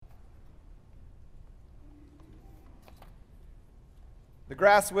The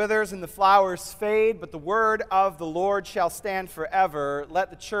grass withers and the flowers fade, but the word of the Lord shall stand forever. Let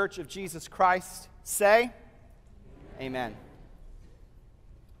the church of Jesus Christ say, Amen.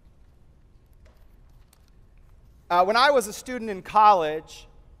 When I was a student in college,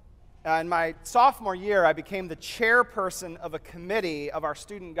 in my sophomore year, I became the chairperson of a committee of our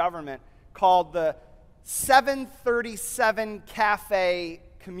student government called the 737 Cafe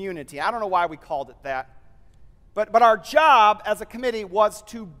Community. I don't know why we called it that. But our job as a committee was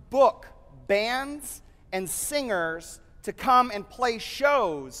to book bands and singers to come and play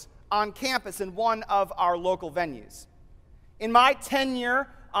shows on campus in one of our local venues. In my tenure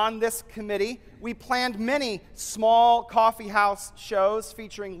on this committee, we planned many small coffee house shows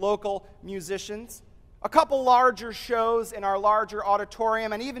featuring local musicians, a couple larger shows in our larger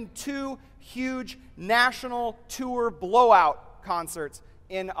auditorium, and even 2 huge national tour blowout concerts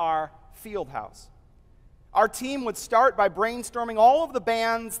in our field house. Our team would start by brainstorming all of the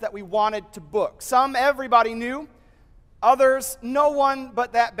bands that we wanted to book. Some everybody knew, others no one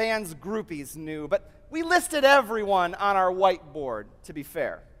but that band's groupies knew. But we listed everyone on our whiteboard, to be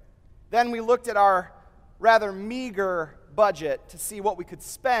fair. Then we looked at our rather meager budget to see what we could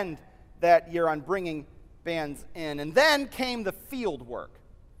spend that year on bringing bands in. And then came the field work.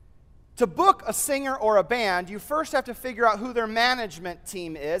 To book a singer or a band, you first have to figure out who their management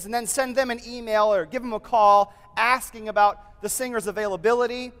team is, and then send them an email or give them a call asking about the singer's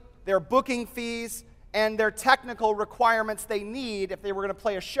availability, their booking fees, and their technical requirements they need if they were going to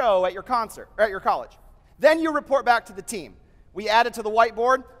play a show at your concert or at your college. Then you report back to the team. We added to the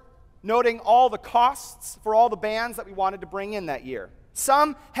whiteboard, noting all the costs for all the bands that we wanted to bring in that year.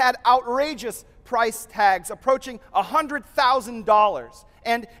 Some had outrageous price tags approaching $100,000.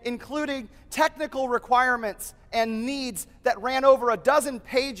 And including technical requirements and needs that ran over a dozen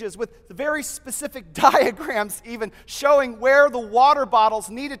pages with very specific diagrams even showing where the water bottles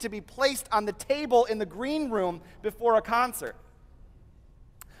needed to be placed on the table in the green room before a concert.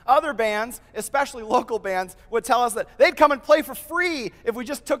 Other bands, especially local bands, would tell us that they'd come and play for free if we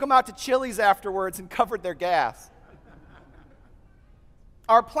just took them out to Chili's afterwards and covered their gas.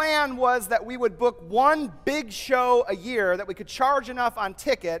 Our plan was that we would book one big show a year that we could charge enough on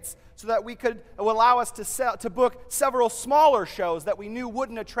tickets so that it would allow us to book several smaller shows that we knew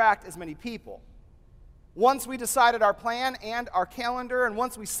wouldn't attract as many people. Once we decided our plan and our calendar, and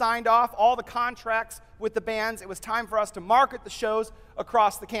once we signed off all the contracts with the bands, it was time for us to market the shows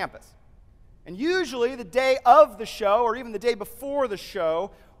across the campus. And usually the day of the show, or even the day before the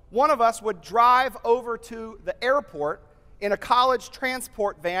show, one of us would drive over to the airport in a college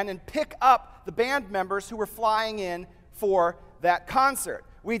transport van and pick up the band members who were flying in for that concert.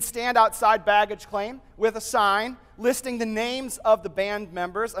 We'd stand outside baggage claim with a sign listing the names of the band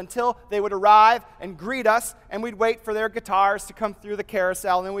members until they would arrive and greet us, and we'd wait for their guitars to come through the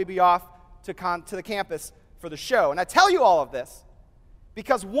carousel, and then we'd be off to the campus for the show. And I tell you all of this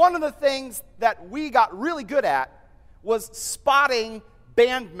because one of the things that we got really good at was spotting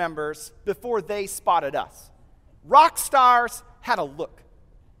band members before they spotted us. Rock stars had a look.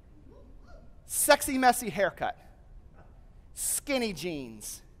 Sexy, messy haircut. Skinny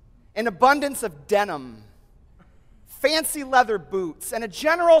jeans. An abundance of denim. Fancy leather boots. And a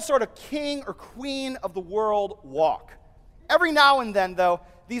general sort of king or queen of the world walk. Every now and then, though,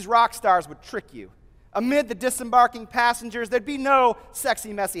 these rock stars would trick you. Amid the disembarking passengers, there'd be no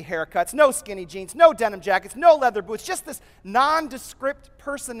sexy, messy haircuts, no skinny jeans, no denim jackets, no leather boots, just this nondescript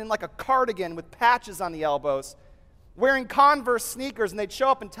person in like a cardigan with patches on the elbows, wearing Converse sneakers, and they'd show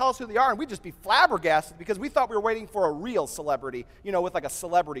up and tell us who they are, and we'd just be flabbergasted because we thought we were waiting for a real celebrity, with like a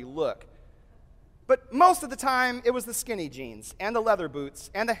celebrity look. But most of the time, it was the skinny jeans and the leather boots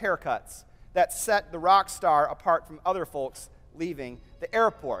and the haircuts that set the rock star apart from other folks leaving the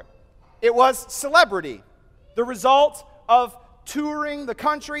airport. It was celebrity, the result of touring the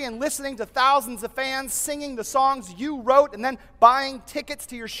country and listening to thousands of fans singing the songs you wrote and then buying tickets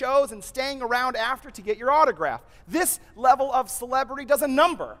to your shows and staying around after to get your autograph. This level of celebrity does a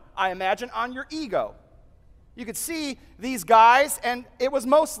number, I imagine, on your ego. You could see these guys, and it was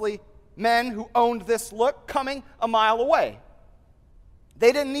mostly men who owned this look coming a mile away.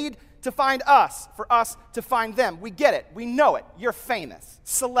 They didn't need to find us for us to find them. We get it. We know it. You're famous.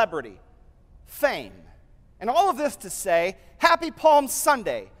 Celebrity. Fame. And all of this to say, Happy Palm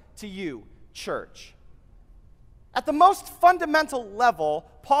Sunday to you, church. At the most fundamental level,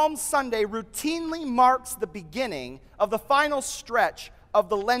 Palm Sunday routinely marks the beginning of the final stretch of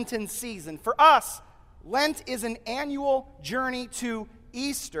the Lenten season. For us, Lent is an annual journey to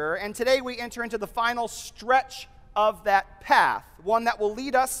Easter, and today we enter into the final stretch of that path, one that will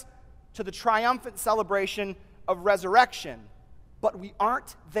lead us to the triumphant celebration of resurrection. but we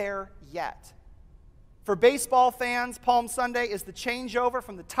aren't there yet. For baseball fans, Palm Sunday is the changeover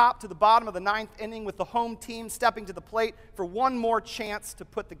from the top to the bottom of the ninth inning, with the home team stepping to the plate for one more chance to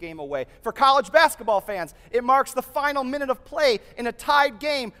put the game away. For college basketball fans, it marks the final minute of play in a tied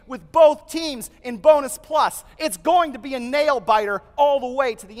game with both teams in bonus plus. It's going to be a nail-biter all the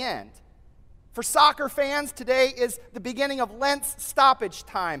way to the end. For soccer fans, today is the beginning of Lent's stoppage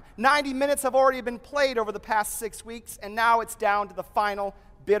time. 90 minutes have already been played over the past 6 weeks, and now it's down to the final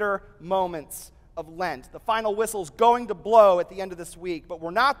bitter moments of Lent. The final whistle's going to blow at the end of this week, but we're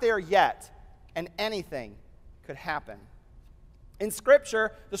not there yet, and anything could happen. In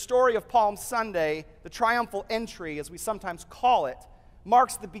Scripture, the story of Palm Sunday, the triumphal entry, as we sometimes call it,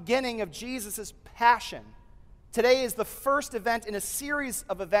 marks the beginning of Jesus' passion. Today is the first event in a series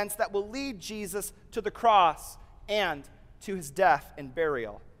of events that will lead Jesus to the cross and to his death and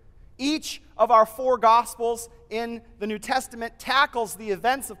burial. Each of our 4 Gospels in the New Testament tackles the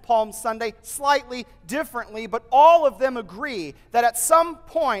events of Palm Sunday slightly differently, but all of them agree that at some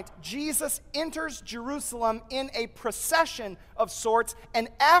point Jesus enters Jerusalem in a procession of sorts, and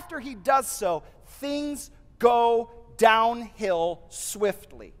after he does so, things go downhill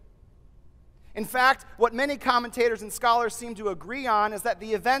swiftly. In fact, what many commentators and scholars seem to agree on is that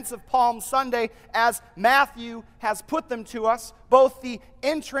the events of Palm Sunday, as Matthew has put them to us, both the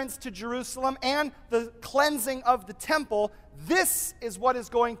entrance to Jerusalem and the cleansing of the temple, this is what is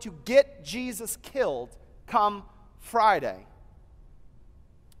going to get Jesus killed come Friday.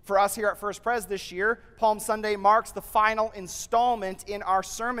 For us here at First Pres this year, Palm Sunday marks the final installment in our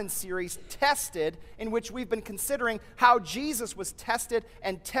sermon series, Tested, in which we've been considering how Jesus was tested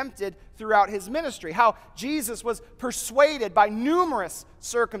and tempted throughout his ministry, how Jesus was persuaded by numerous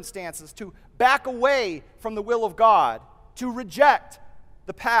circumstances to back away from the will of God, to reject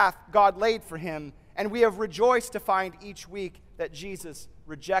the path God laid for him, and we have rejoiced to find each week that Jesus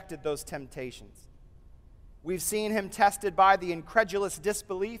rejected those temptations. We've seen him tested by the incredulous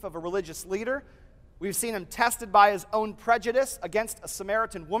disbelief of a religious leader. We've seen him tested by his own prejudice against a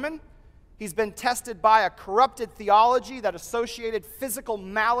Samaritan woman. He's been tested by a corrupted theology that associated physical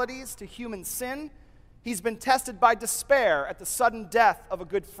maladies to human sin. He's been tested by despair at the sudden death of a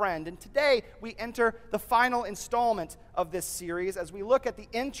good friend. And today we enter the final installment of this series as we look at the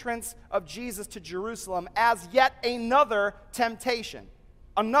entrance of Jesus to Jerusalem as yet another temptation,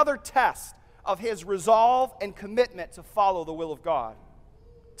 another test of his resolve and commitment to follow the will of God.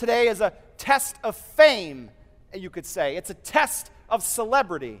 Today is a test of fame, you could say. It's a test of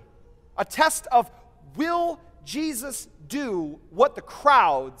celebrity, a test of will Jesus do what the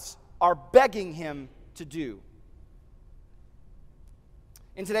crowds are begging him to do.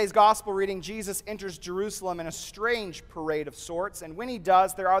 In today's gospel reading, Jesus enters Jerusalem in a strange parade of sorts, and when he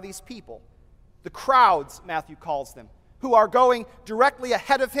does, there are these people, the crowds, Matthew calls them, who are going directly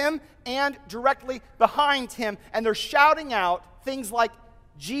ahead of him and directly behind him, and they're shouting out things like,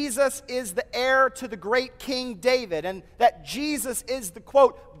 Jesus is the heir to the great King David, and that Jesus is the,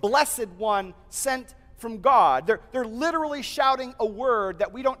 quote, blessed one sent from God. They're literally shouting a word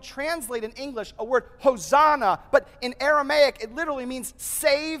that we don't translate in English, a word Hosanna, but in Aramaic it literally means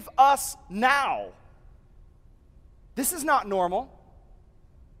save us now. This is not normal.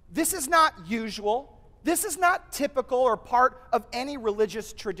 This is not usual. This is not typical or part of any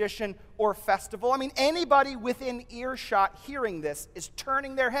religious tradition or festival. I mean, anybody within earshot hearing this is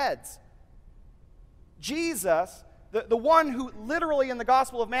turning their heads. Jesus, the one who literally in the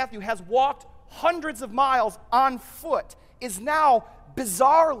Gospel of Matthew has walked hundreds of miles on foot, is now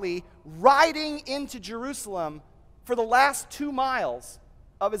bizarrely riding into Jerusalem for the last 2 miles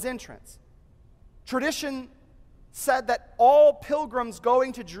of his entrance. Tradition said that all pilgrims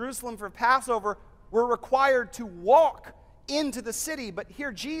going to Jerusalem for Passover were required to walk into the city, but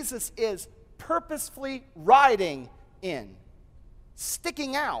here Jesus is purposefully riding in,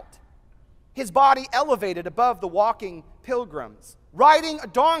 sticking out, his body elevated above the walking pilgrims, riding a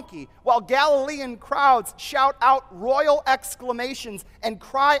donkey while Galilean crowds shout out royal exclamations and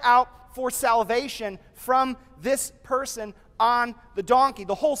cry out for salvation from this person on the donkey.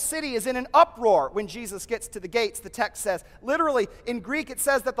 The whole city is in an uproar when Jesus gets to the gates, the text says. Literally, in Greek, it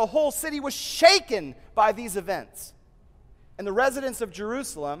says that the whole city was shaken by these events. And the residents of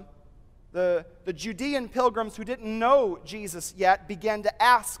Jerusalem, the Judean pilgrims who didn't know Jesus yet, began to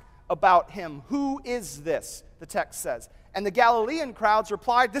ask about him. Who is this? The text says. And the Galilean crowds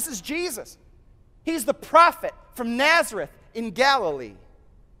replied, this is Jesus. He's the prophet from Nazareth in Galilee.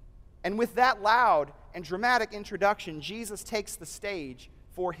 And with that loud and dramatic introduction, Jesus takes the stage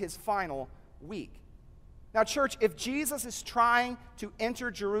for his final week. Now, church, if Jesus is trying to enter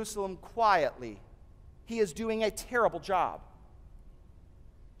Jerusalem quietly, he is doing a terrible job.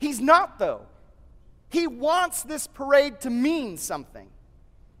 He's not, though. He wants this parade to mean something.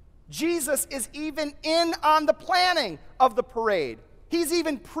 Jesus is even in on the planning of the parade. He's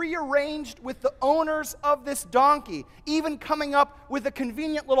even prearranged with the owners of this donkey, even coming up with a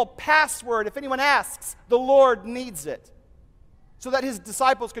convenient little password if anyone asks, the Lord needs it, so that his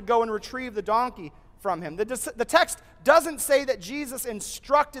disciples could go and retrieve the donkey from him. The text doesn't say that Jesus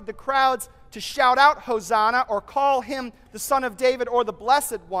instructed the crowds to shout out Hosanna or call him the Son of David or the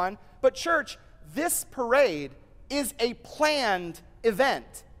Blessed One, but church, this parade is a planned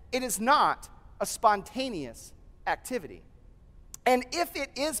event. It is not a spontaneous activity. And if it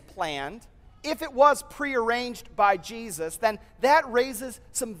is planned, if it was prearranged by Jesus, then that raises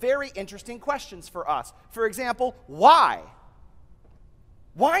some very interesting questions for us. For example, why?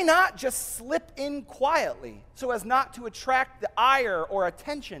 Why not just slip in quietly so as not to attract the ire or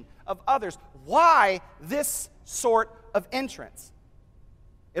attention of others? Why this sort of entrance?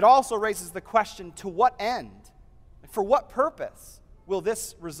 It also raises the question, to what end? For what purpose will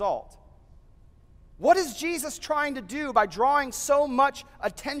this result? What is Jesus trying to do by drawing so much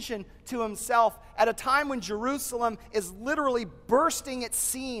attention to himself at a time when Jerusalem is literally bursting its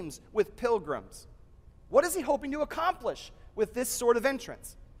seams with pilgrims? What is he hoping to accomplish with this sort of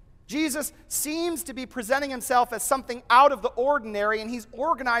entrance? Jesus seems to be presenting himself as something out of the ordinary, and he's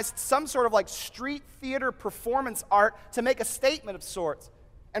organized some sort of like street theater performance art to make a statement of sorts.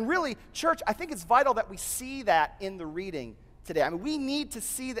 And really, church, I think it's vital that we see that in the reading today. I mean, we need to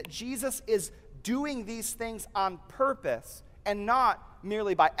see that Jesus is doing these things on purpose and not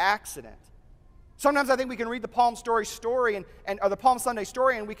merely by accident. Sometimes I think we can read the Palm Sunday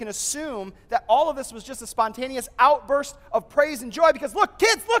story and we can assume that all of this was just a spontaneous outburst of praise and joy because, look,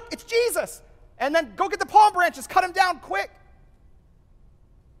 kids, look, it's Jesus. And then go get the palm branches, cut him down quick.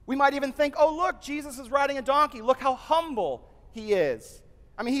 We might even think, oh, look, Jesus is riding a donkey. Look how humble he is.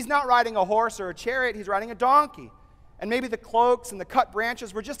 I mean, he's not riding a horse or a chariot, he's riding a donkey. And maybe the cloaks and the cut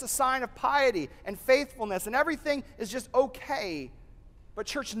branches were just a sign of piety and faithfulness, and everything is just okay. But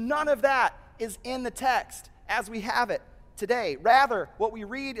church, none of that is in the text as we have it today. Rather, what we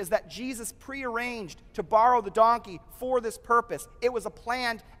read is that Jesus prearranged to borrow the donkey for this purpose. It was a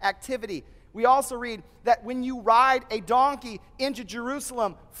planned activity. We also read that when you ride a donkey into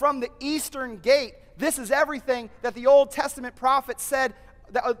Jerusalem from the eastern gate, this is everything that the Old Testament prophet said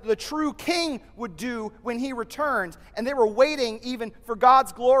that the true king would do when he returned. And they were waiting even for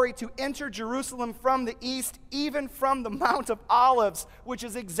God's glory to enter Jerusalem from the east, even from the Mount of Olives, which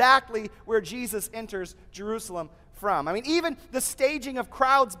is exactly where Jesus enters Jerusalem from. I mean, even the staging of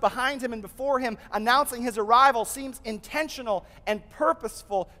crowds behind him and before him announcing his arrival seems intentional and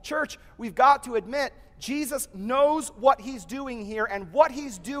purposeful. Church, we've got to admit, Jesus knows what he's doing here, and what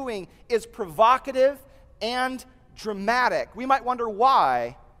he's doing is provocative and dramatic. We might wonder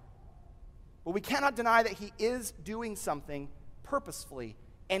why, but we cannot deny that he is doing something purposefully,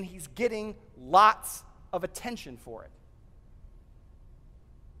 and he's getting lots of attention for it.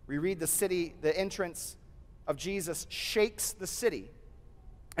 We read the entrance of Jesus shakes the city,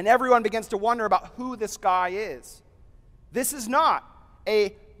 and everyone begins to wonder about who this guy is. This is not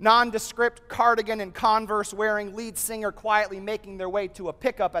a nondescript cardigan and Converse wearing lead singer quietly making their way to a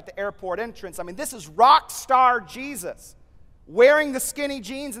pickup at the airport entrance. I mean, this is rock star Jesus, wearing the skinny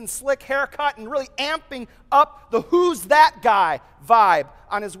jeans and slick haircut and really amping up the who's that guy vibe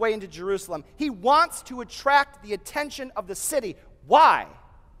on his way into Jerusalem. He wants to attract the attention of the city. Why?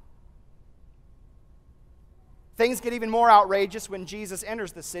 Things get even more outrageous when Jesus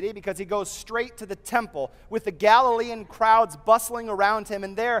enters the city because he goes straight to the temple with the Galilean crowds bustling around him.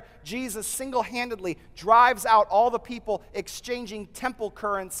 And there, Jesus single-handedly drives out all the people exchanging temple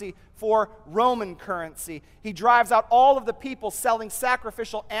currency for Roman currency. He drives out all of the people selling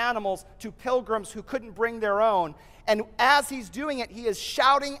sacrificial animals to pilgrims who couldn't bring their own. And as he's doing it, he is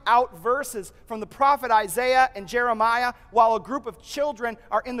shouting out verses from the prophet Isaiah and Jeremiah while a group of children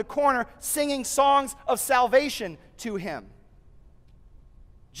are in the corner singing songs of salvation to him.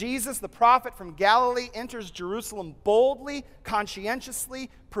 Jesus, the prophet from Galilee, enters Jerusalem boldly, conscientiously,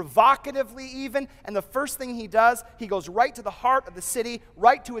 provocatively even, and the first thing he does, he goes right to the heart of the city,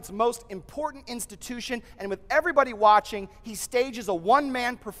 right to its most important institution, and with everybody watching, he stages a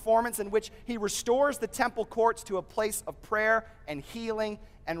one-man performance in which he restores the temple courts to a place of prayer and healing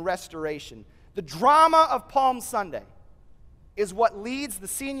and restoration. The drama of Palm Sunday is what leads the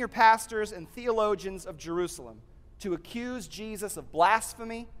senior pastors and theologians of Jerusalem to accuse Jesus of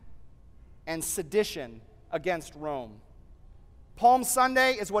blasphemy and sedition against Rome. Palm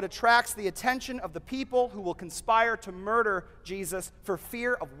Sunday is what attracts the attention of the people who will conspire to murder Jesus for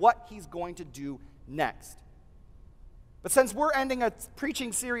fear of what he's going to do next. But since we're ending a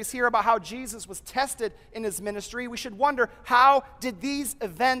preaching series here about how Jesus was tested in his ministry, we should wonder, how did these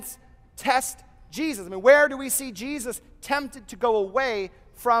events test Jesus? I mean, where do we see Jesus tempted to go away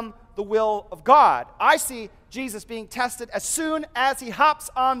from the will of God? I see Jesus being tested as soon as he hops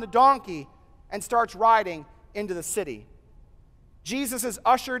on the donkey and starts riding into the city. Jesus is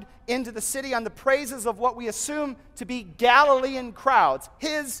ushered into the city on the praises of what we assume to be Galilean crowds,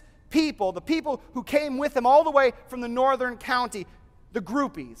 his people, the people who came with him all the way from the northern county, the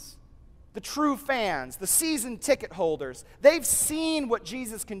groupies, the true fans, the season ticket holders. They've seen what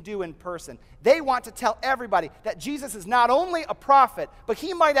Jesus can do in person. They want to tell everybody that Jesus is not only a prophet, but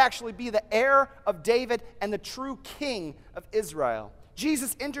he might actually be the heir of David and the true king of Israel.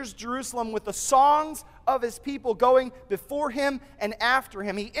 Jesus enters Jerusalem with the songs of his people going before him and after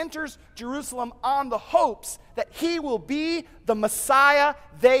him. He enters Jerusalem on the hopes that he will be the Messiah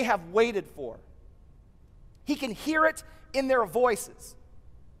they have waited for. He can hear it in their voices.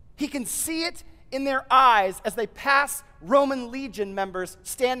 He can see it in their eyes as they pass Roman legion members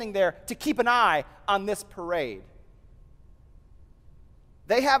standing there to keep an eye on this parade.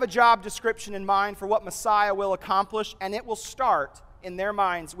 They have a job description in mind for what Messiah will accomplish, and it will start in their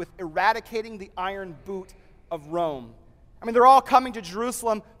minds with eradicating the iron boot of Rome. I mean, they're all coming to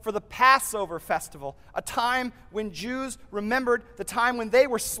Jerusalem for the Passover festival, a time when Jews remembered the time when they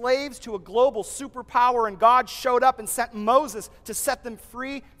were slaves to a global superpower, and God showed up and sent Moses to set them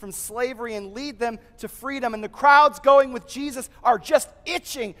free from slavery and lead them to freedom. And the crowds going with Jesus are just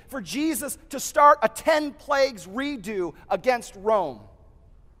itching for Jesus to start a 10 plagues redo against Rome.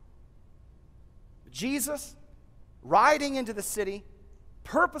 Jesus, riding into the city,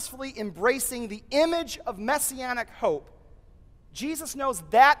 purposefully embracing the image of messianic hope, Jesus knows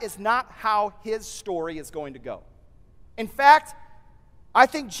that is not how his story is going to go. In fact, I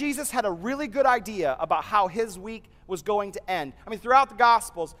think Jesus had a really good idea about how his week was going to end. I mean, throughout the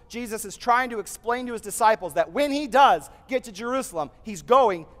Gospels, Jesus is trying to explain to his disciples that when he does get to Jerusalem, he's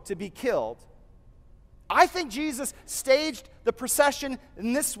going to be killed. I think Jesus staged the procession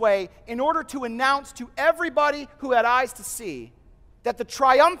in this way in order to announce to everybody who had eyes to see that the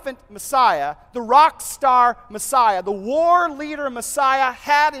triumphant Messiah, the rock star Messiah, the war leader Messiah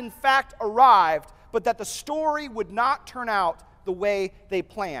had in fact arrived, but that the story would not turn out the way they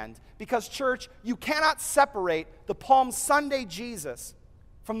planned. Because, church, you cannot separate the Palm Sunday Jesus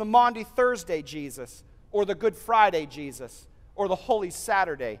from the Maundy Thursday Jesus, or the Good Friday Jesus, or the Holy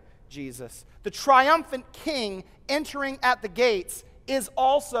Saturday Jesus. The triumphant king entering at the gates is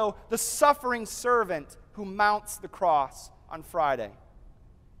also the suffering servant who mounts the cross on Friday.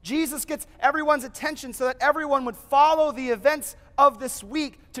 Jesus gets everyone's attention so that everyone would follow the events of this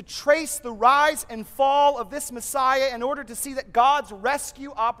week to trace the rise and fall of this Messiah in order to see that God's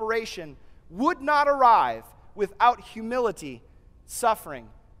rescue operation would not arrive without humility, suffering,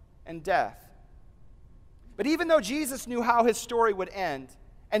 and death. But even though Jesus knew how his story would end,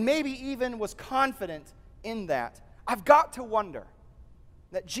 and maybe even was confident in that, I've got to wonder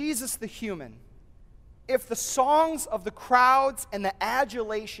that Jesus the human, if the songs of the crowds and the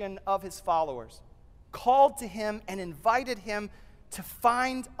adulation of his followers called to him and invited him to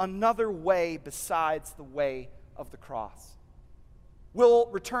find another way besides the way of the cross. We'll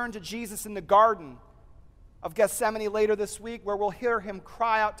return to Jesus in the Garden of Gethsemane later this week, where we'll hear him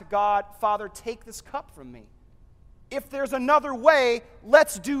cry out to God, "Father, take this cup from me. If there's another way,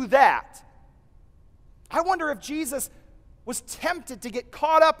 let's do that." I wonder if Jesus was tempted to get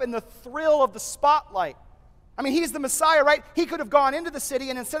caught up in the thrill of the spotlight. I mean, he's the Messiah, right? He could have gone into the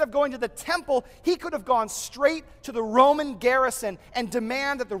city, and instead of going to the temple, he could have gone straight to the Roman garrison and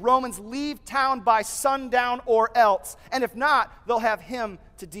demand that the Romans leave town by sundown or else. And if not, they'll have him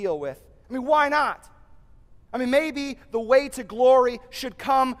to deal with. I mean, why not? I mean, maybe the way to glory should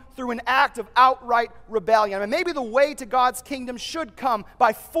come through an act of outright rebellion. I mean, maybe the way to God's kingdom should come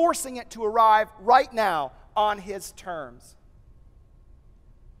by forcing it to arrive right now on his terms.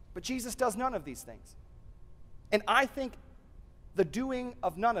 But Jesus does none of these things. And I think the doing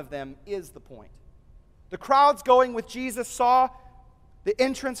of none of them is the point. The crowds going with Jesus saw the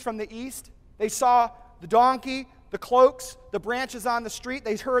entrance from the east. They saw the donkey, the cloaks, the branches on the street.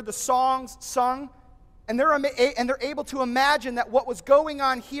 They heard the songs sung. And they're able to imagine that what was going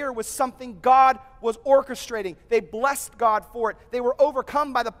on here was something God was orchestrating. They blessed God for it. They were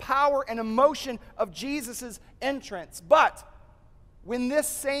overcome by the power and emotion of Jesus' entrance. But when this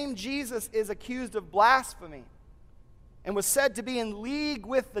same Jesus is accused of blasphemy and was said to be in league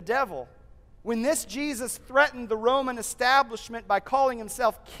with the devil, when this Jesus threatened the Roman establishment by calling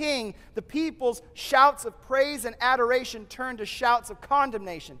himself king, the people's shouts of praise and adoration turned to shouts of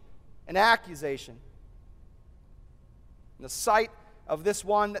condemnation and accusation. And the sight of this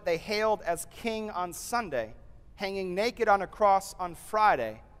one that they hailed as king on Sunday, hanging naked on a cross on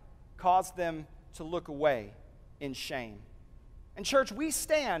Friday, caused them to look away in shame. And church, we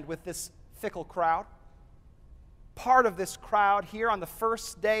stand with this fickle crowd, part of this crowd here on the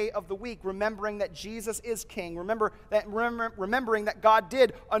first day of the week, remembering that Jesus is king, remembering that God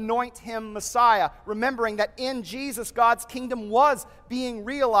did anoint him Messiah, remembering that in Jesus God's kingdom was being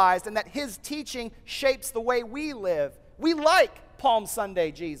realized and that his teaching shapes the way we live. We like Palm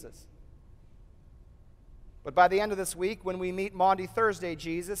Sunday Jesus. But by the end of this week, when we meet Maundy Thursday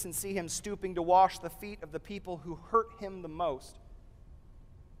Jesus and see him stooping to wash the feet of the people who hurt him the most,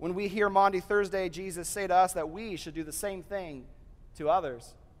 when we hear Maundy Thursday Jesus say to us that we should do the same thing to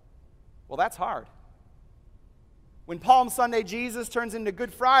others, well, that's hard. When Palm Sunday Jesus turns into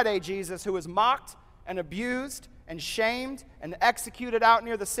Good Friday Jesus, who is mocked and abused and shamed and executed out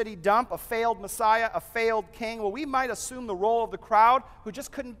near the city dump, a failed Messiah, a failed king, well, we might assume the role of the crowd who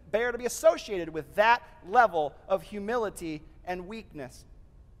just couldn't bear to be associated with that level of humility and weakness.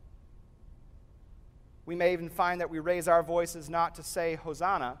 We may even find that we raise our voices not to say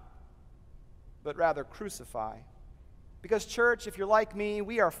Hosanna, but rather crucify. Because, church, if you're like me,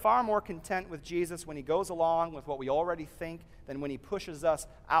 we are far more content with Jesus when he goes along with what we already think than when he pushes us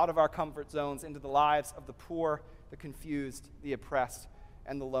out of our comfort zones into the lives of the poor, the confused, the oppressed,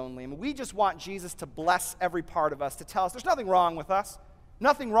 and the lonely. I mean, we just want Jesus to bless every part of us, to tell us there's nothing wrong with us,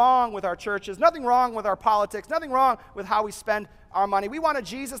 nothing wrong with our churches, nothing wrong with our politics, nothing wrong with how we spend our money. We want a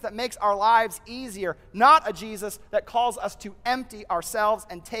Jesus that makes our lives easier, not a Jesus that calls us to empty ourselves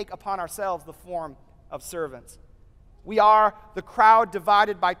and take upon ourselves the form of servants. We are the crowd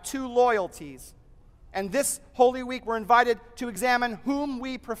divided by two loyalties. And this Holy Week, we're invited to examine whom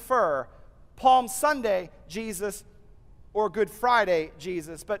we prefer, Palm Sunday Jesus or Good Friday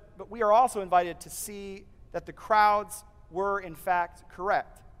Jesus. But we are also invited to see that the crowds were, in fact,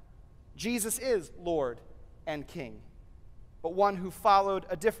 correct. Jesus is Lord and King, but one who followed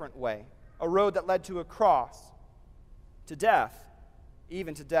a different way, a road that led to a cross, to death,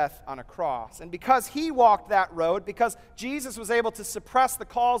 even to death on a cross. And because he walked that road, because Jesus was able to suppress the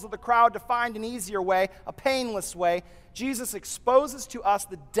calls of the crowd to find an easier way, a painless way, Jesus exposes to us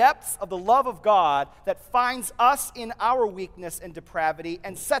the depths of the love of God that finds us in our weakness and depravity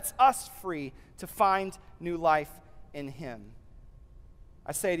and sets us free to find new life in him.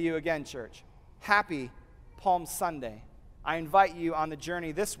 I say to you again, church, happy Palm Sunday. I invite you on the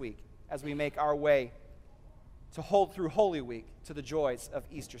journey this week as we make our way to hold through Holy Week to the joys of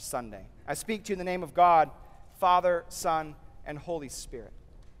Easter Sunday. I speak to you in the name of God, Father, Son, and Holy Spirit.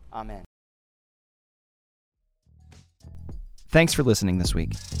 Amen. Thanks for listening this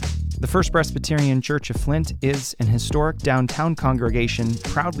week. The First Presbyterian Church of Flint is an historic downtown congregation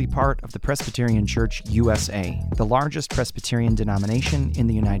proudly part of the Presbyterian Church USA, the largest Presbyterian denomination in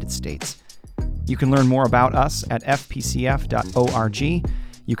the United States. You can learn more about us at fpcf.org.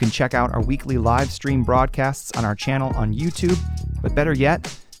 You can check out our weekly live stream broadcasts on our channel on YouTube, but better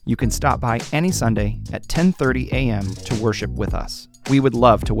yet, you can stop by any Sunday at 10:30 a.m. to worship with us. We would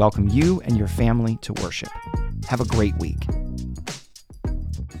love to welcome you and your family to worship. Have a great week.